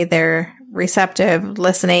 Suddenly they're receptive,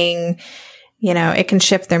 listening. It can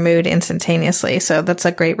shift their mood instantaneously. So that's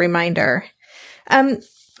a great reminder. One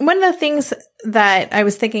of the things that I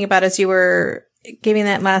was thinking about as you were giving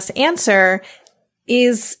that last answer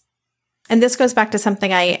is, and this goes back to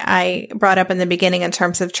something I brought up in the beginning in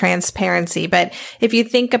terms of transparency. But if you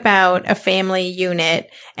think about a family unit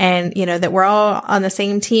and, that we're all on the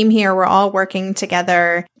same team here, we're all working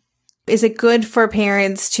together. Is it good for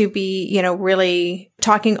parents to be, really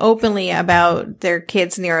talking openly about their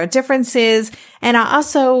kids' neurodifferences, and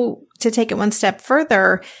also to take it one step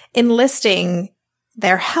further, enlisting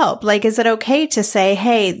their help? Like, is it okay to say,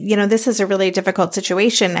 hey, this is a really difficult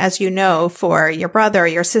situation, as for your brother or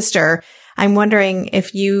your sister. I'm wondering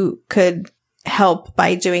if you could help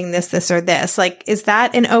by doing this, or this. Like, is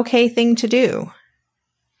that an okay thing to do?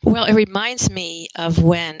 Well, it reminds me of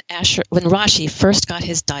when Rashi first got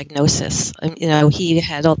his diagnosis. We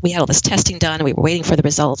had all this testing done, and we were waiting for the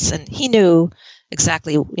results, and he knew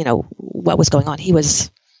exactly, what was going on. He was,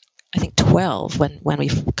 I think, 12 when we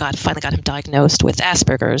finally got him diagnosed with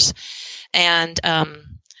Asperger's, and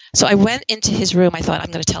so I went into his room. I thought,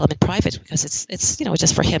 I'm going to tell him in private because it's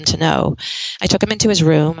just for him to know. I took him into his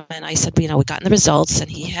room and I said, we gotten the results,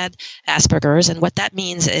 and he had Asperger's. And what that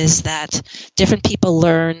means is that different people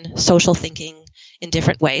learn social thinking in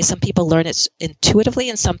different ways. Some people learn it intuitively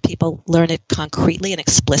and some people learn it concretely and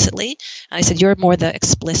explicitly. And I said, you're more the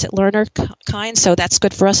explicit learner kind, so that's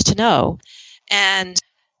good for us to know. And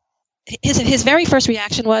his very first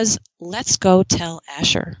reaction was, let's go tell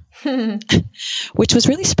Asher, which was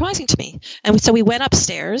really surprising to me. And so we went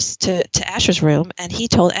upstairs to Asher's room, and he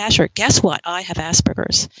told Asher, guess what? I have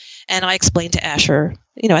Asperger's. And I explained to Asher,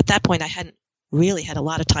 at that point I hadn't really had a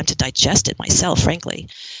lot of time to digest it myself, frankly.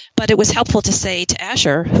 But it was helpful to say to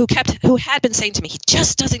Asher, who had been saying to me, he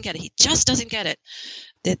just doesn't get it. He just doesn't get it.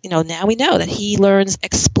 That, now we know that he learns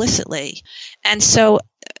explicitly. And so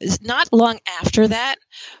not long after that,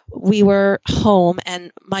 we were home,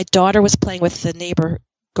 and my daughter was playing with the neighbor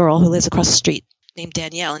girl who lives across the street named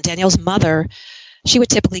Danielle. And Danielle's mother she would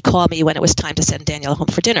typically call me when it was time to send Danielle home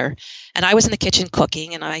for dinner. And I was in the kitchen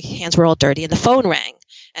cooking, and my hands were all dirty, and the phone rang,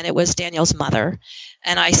 and it was Danielle's mother.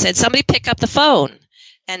 And I said, somebody pick up the phone.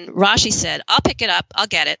 And Rashi said, I'll pick it up. I'll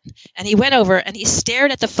get it. And he went over and he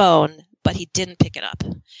stared at the phone, but he didn't pick it up.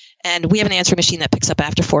 And we have an answering machine that picks up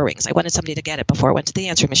after 4 rings. I wanted somebody to get it before I went to the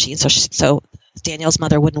answering machine, so Danielle's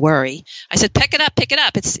mother wouldn't worry. I said, pick it up.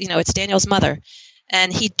 It's Danielle's mother.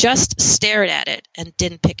 And he just stared at it and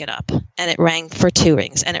didn't pick it up. And it rang for 2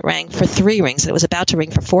 rings, and it rang for 3 rings, and it was about to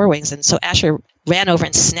ring for 4 rings. And so Asher ran over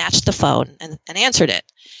and snatched the phone and answered it.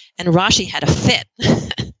 And Rashi had a fit.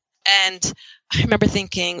 And I remember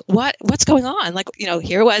thinking, what's going on? Like,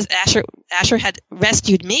 here was Asher had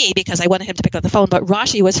rescued me because I wanted him to pick up the phone, but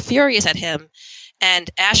Rashi was furious at him. And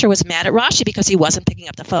Asher was mad at Rashi because he wasn't picking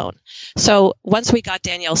up the phone. So once we got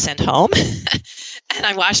Danielle sent home and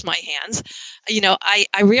I washed my hands,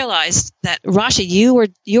 I realized that Rashi, you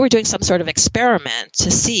were doing some sort of experiment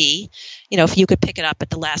to see, if you could pick it up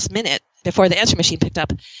at the last minute before the answering machine picked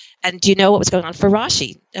up. And do you know what was going on for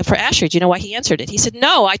Asher? Do you know why he answered it? He said,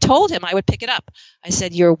 no, I told him I would pick it up. I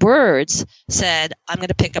said, your words said, I'm going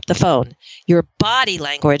to pick up the phone. Your body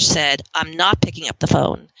language said, I'm not picking up the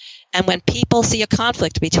phone. And when people see a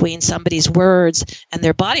conflict between somebody's words and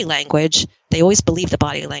their body language, they always believe the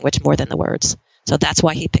body language more than the words. So that's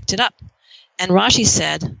why he picked it up. And Rashi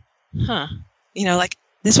said,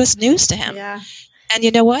 this was news to him. Yeah. And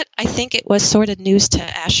you know what? I think it was sort of news to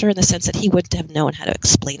Asher in the sense that he wouldn't have known how to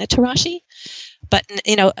explain it to Rashi. But,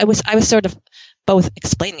 I was sort of both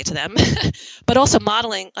explaining it to them, but also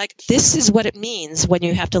modeling, like, this is what it means when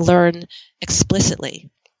you have to learn explicitly.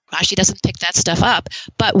 Rashi doesn't pick that stuff up,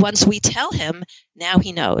 but once we tell him, now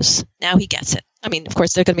he knows. Now he gets it. I mean, of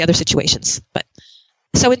course, there are going to be other situations. But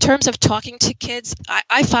so in terms of talking to kids,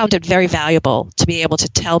 I found it very valuable to be able to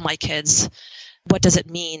tell my kids, what does it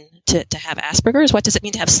mean to have Asperger's? What does it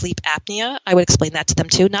mean to have sleep apnea? I would explain that to them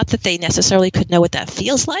too. Not that they necessarily could know what that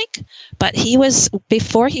feels like, but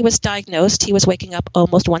before he was diagnosed, he was waking up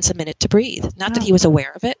almost once a minute to breathe. Not that he was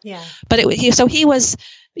aware of it. Yeah. But he was,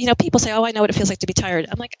 people say, oh, I know what it feels like to be tired.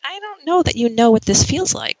 I'm like, I don't know that you know what this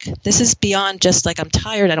feels like. This is beyond just like, I'm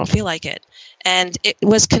tired, I don't feel like it. And it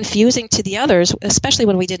was confusing to the others, especially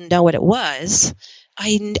when we didn't know what it was.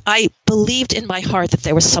 I believed in my heart that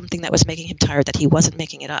there was something that was making him tired, that he wasn't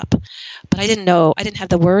making it up. But I didn't know, I didn't have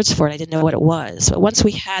the words for it. I didn't know what it was. But once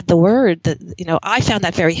we had the word, I found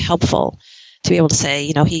that very helpful to be able to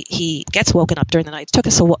say, he gets woken up during the night.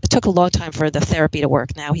 It took a long time for the therapy to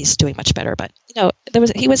work. Now he's doing much better. But,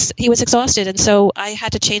 he was exhausted. And so I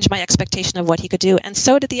had to change my expectation of what he could do. And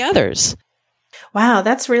so did the others. Wow,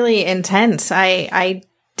 that's really intense. I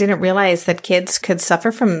didn't realize that kids could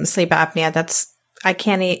suffer from sleep apnea. I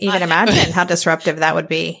can't even imagine how disruptive that would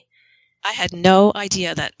be. I had no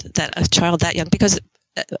idea that a child that young, because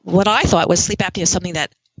what I thought was sleep apnea is something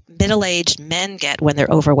that middle-aged men get when they're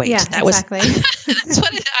overweight. Yeah, exactly. That's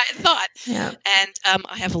what I thought. Yeah. And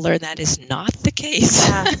I have learned that is not the case.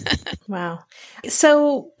 Yeah. Wow.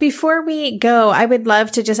 So before we go, I would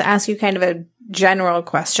love to just ask you kind of a general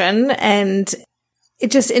question, and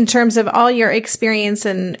it just in terms of all your experience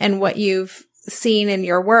and what you've seen in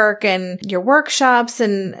your work and your workshops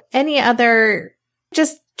and any other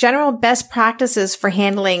just general best practices for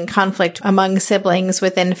handling conflict among siblings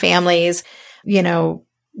within families,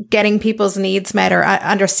 getting people's needs met or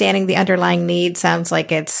understanding the underlying need sounds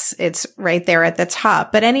like it's right there at the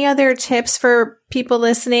top. But any other tips for people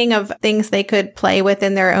listening of things they could play with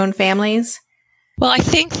in their own families? Well, I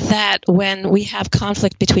think that when we have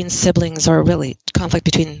conflict between siblings, or really conflict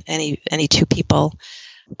between any two people,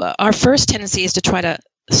 our first tendency is to try to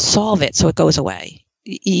solve it so it goes away.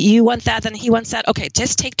 You want that, then he wants that. Okay,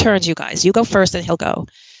 just take turns, you guys. You go first, then he'll go.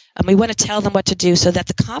 And we want to tell them what to do so that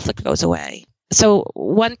the conflict goes away. So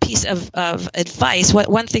one piece of advice,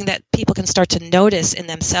 one thing that people can start to notice in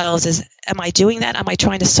themselves is, am I doing that? Am I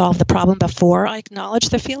trying to solve the problem before I acknowledge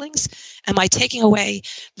their feelings? Am I taking away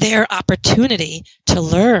their opportunity to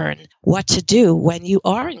learn what to do when you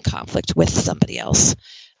are in conflict with somebody else?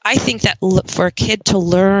 I think that for a kid to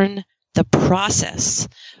learn the process,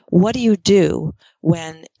 what do you do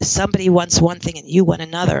when somebody wants one thing and you want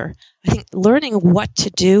another? I think learning what to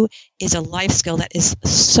do is a life skill that is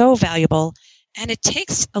so valuable, and it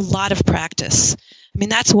takes a lot of practice. I mean,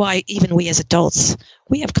 that's why even we as adults,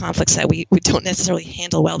 we have conflicts that we don't necessarily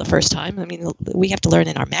handle well the first time. I mean, we have to learn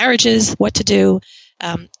in our marriages what to do.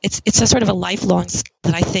 It's a sort of a lifelong skill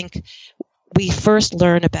that I think we first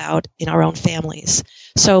learn about in our own families.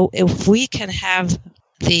 So if we can have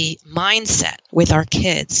the mindset with our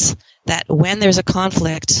kids that when there's a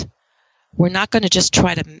conflict, we're not going to just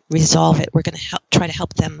try to resolve it. We're going to try to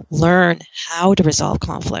help them learn how to resolve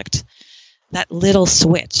conflict. That little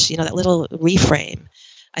switch, that little reframe,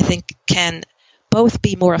 I think can both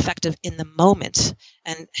be more effective in the moment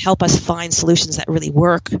and help us find solutions that really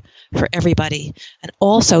work for everybody, and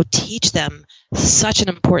also teach them such an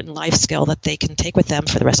important life skill that they can take with them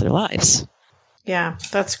for the rest of their lives. Yeah,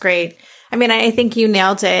 that's great. I mean, I think you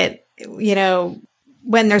nailed it.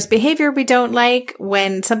 When there's behavior we don't like,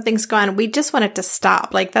 when something's gone, we just want it to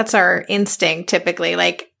stop. Like, that's our instinct typically.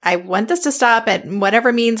 Like, I want this to stop at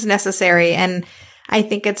whatever means necessary. And I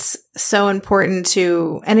think it's so important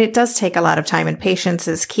and it does take a lot of time, and patience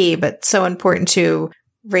is key, but so important to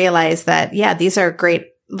realize that, yeah, these are great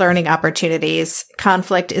learning opportunities.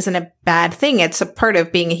 Conflict isn't a bad thing. It's a part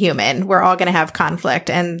of being a human. We're all going to have conflict.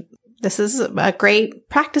 And this is a great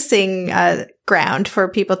practicing ground for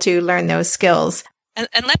people to learn those skills.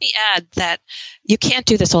 And let me add that you can't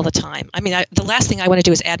do this all the time. I mean, the last thing I want to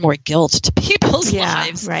do is add more guilt to people's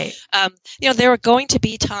lives. Right. There are going to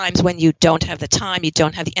be times when you don't have the time, you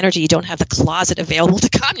don't have the energy, you don't have the closet available to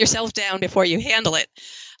calm yourself down before you handle it,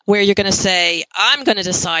 where you're going to say, I'm going to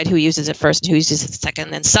decide who uses it first and who uses it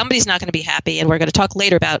second, and somebody's not going to be happy, and we're going to talk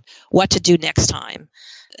later about what to do next time.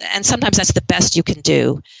 And sometimes that's the best you can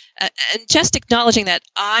do. And just acknowledging that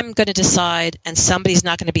I'm going to decide and somebody's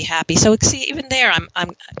not going to be happy. So see, even there,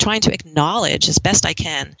 I'm trying to acknowledge as best I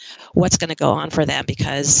can what's going to go on for them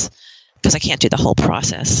because I can't do the whole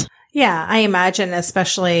process. Yeah, I imagine,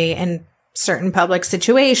 especially in certain public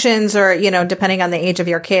situations or, depending on the age of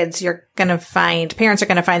your kids, parents are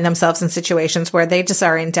going to find themselves in situations where they just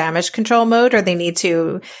are in damage control mode, or they need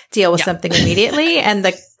to deal with something immediately. And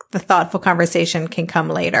the thoughtful conversation can come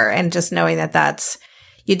later. And just knowing that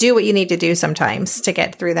you do what you need to do sometimes to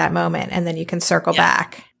get through that moment, and then you can circle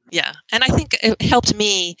back. Yeah. And I think it helped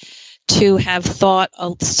me to have thought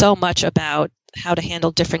so much about how to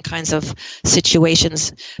handle different kinds of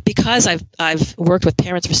situations, because I've worked with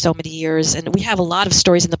parents for so many years, and we have a lot of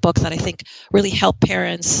stories in the book that I think really help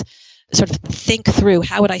parents sort of think through,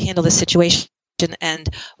 how would I handle this situation? And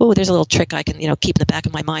there's a little trick I can keep in the back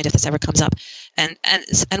of my mind if this ever comes up. And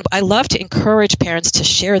I love to encourage parents to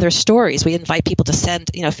share their stories. We invite people to send,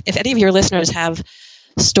 if any of your listeners have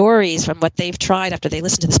stories from what they've tried after they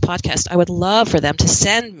listen to this podcast, I would love for them to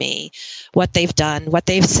send me what they've done, what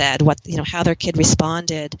they've said, how their kid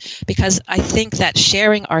responded, because I think that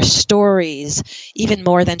sharing our stories, even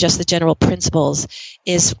more than just the general principles,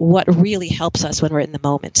 is what really helps us when we're in the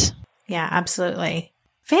moment. Yeah, absolutely.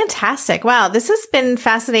 Fantastic. Wow. This has been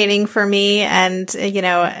fascinating for me. And,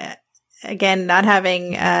 again, not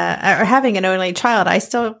having, or having an only child,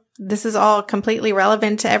 this is all completely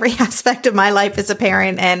relevant to every aspect of my life as a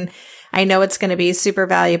parent. And I know it's going to be super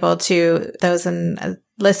valuable to those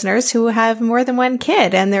listeners who have more than one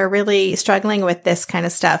kid and they're really struggling with this kind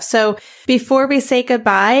of stuff. So before we say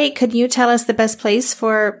goodbye, could you tell us the best place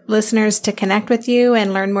for listeners to connect with you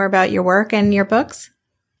and learn more about your work and your books?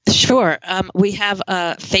 Sure. We have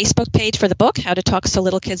a Facebook page for the book, How to Talk So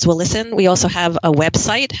Little Kids Will Listen. We also have a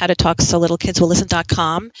website,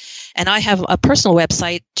 howtotalksolittlekidswilllisten.com. And I have a personal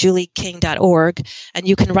website, julieking.org. And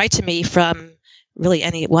you can write to me from really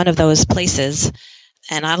any one of those places,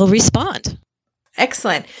 and I'll respond.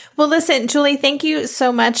 Excellent. Well, listen, Julie, thank you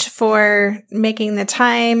so much for making the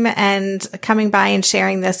time and coming by and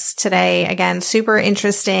sharing this today. Again, super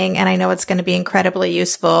interesting. And I know it's going to be incredibly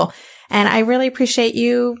useful. And I really appreciate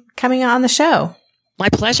you coming on the show. My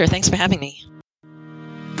pleasure. Thanks for having me.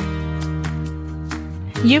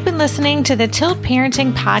 You've been listening to the Tilt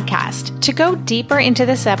Parenting Podcast. To go deeper into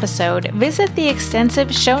this episode, visit the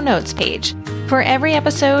extensive show notes page. For every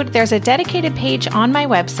episode, there's a dedicated page on my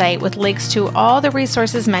website with links to all the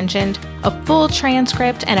resources mentioned, a full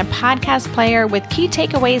transcript, and a podcast player with key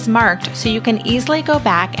takeaways marked so you can easily go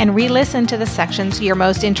back and re-listen to the sections you're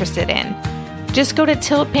most interested in. Just go to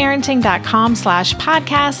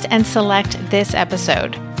tiltparenting.com/podcast and select this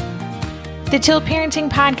episode. The Tilt Parenting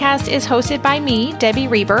Podcast is hosted by me, Debbie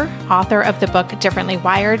Reber, author of the book Differently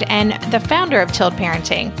Wired and the founder of Tilt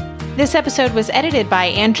Parenting. This episode was edited by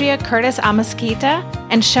Andrea Curtis Amasquita,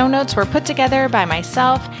 and show notes were put together by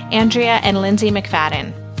myself, Andrea, and Lindsay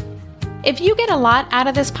McFadden. If you get a lot out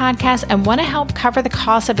of this podcast and want to help cover the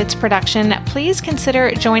cost of its production, please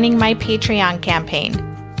consider joining my Patreon campaign.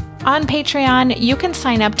 On Patreon, you can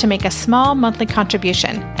sign up to make a small monthly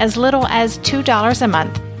contribution, as little as $2 a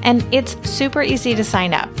month, and it's super easy to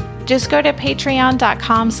sign up. Just go to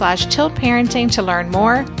patreon.com/tiltparenting to learn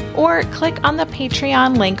more, or click on the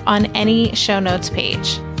Patreon link on any show notes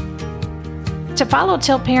page. To follow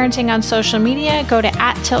Tilt Parenting on social media, go to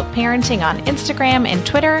 @tiltparenting on Instagram and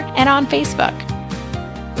Twitter and on Facebook.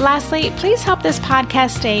 Lastly, please help this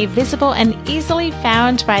podcast stay visible and easily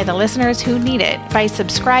found by the listeners who need it by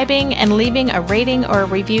subscribing and leaving a rating or a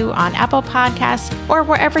review on Apple Podcasts or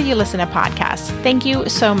wherever you listen to podcasts. Thank you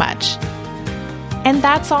so much. And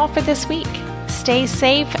that's all for this week. Stay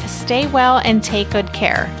safe, stay well, and take good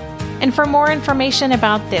care. And for more information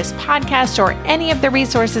about this podcast or any of the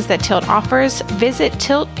resources that Tilt offers, visit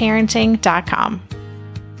tiltparenting.com.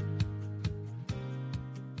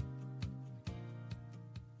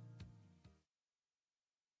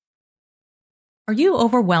 Are you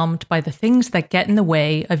overwhelmed by the things that get in the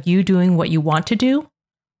way of you doing what you want to do?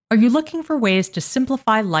 Are you looking for ways to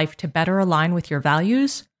simplify life to better align with your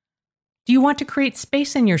values? Do you want to create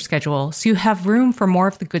space in your schedule so you have room for more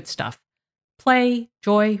of the good stuff? Play,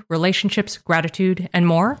 joy, relationships, gratitude, and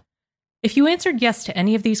more? If you answered yes to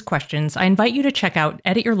any of these questions, I invite you to check out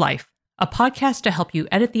Edit Your Life, a podcast to help you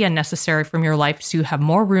edit the unnecessary from your life so you have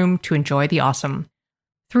more room to enjoy the awesome.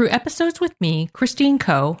 Through episodes with me, Christine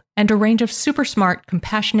Coe, and a range of super smart,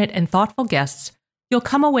 compassionate, and thoughtful guests, you'll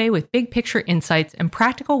come away with big picture insights and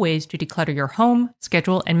practical ways to declutter your home,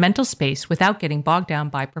 schedule, and mental space without getting bogged down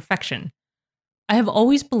by perfection. I have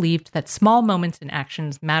always believed that small moments and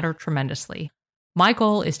actions matter tremendously. My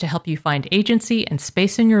goal is to help you find agency and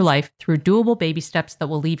space in your life through doable baby steps that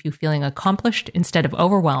will leave you feeling accomplished instead of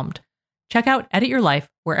overwhelmed. Check out Edit Your Life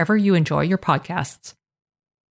wherever you enjoy your podcasts.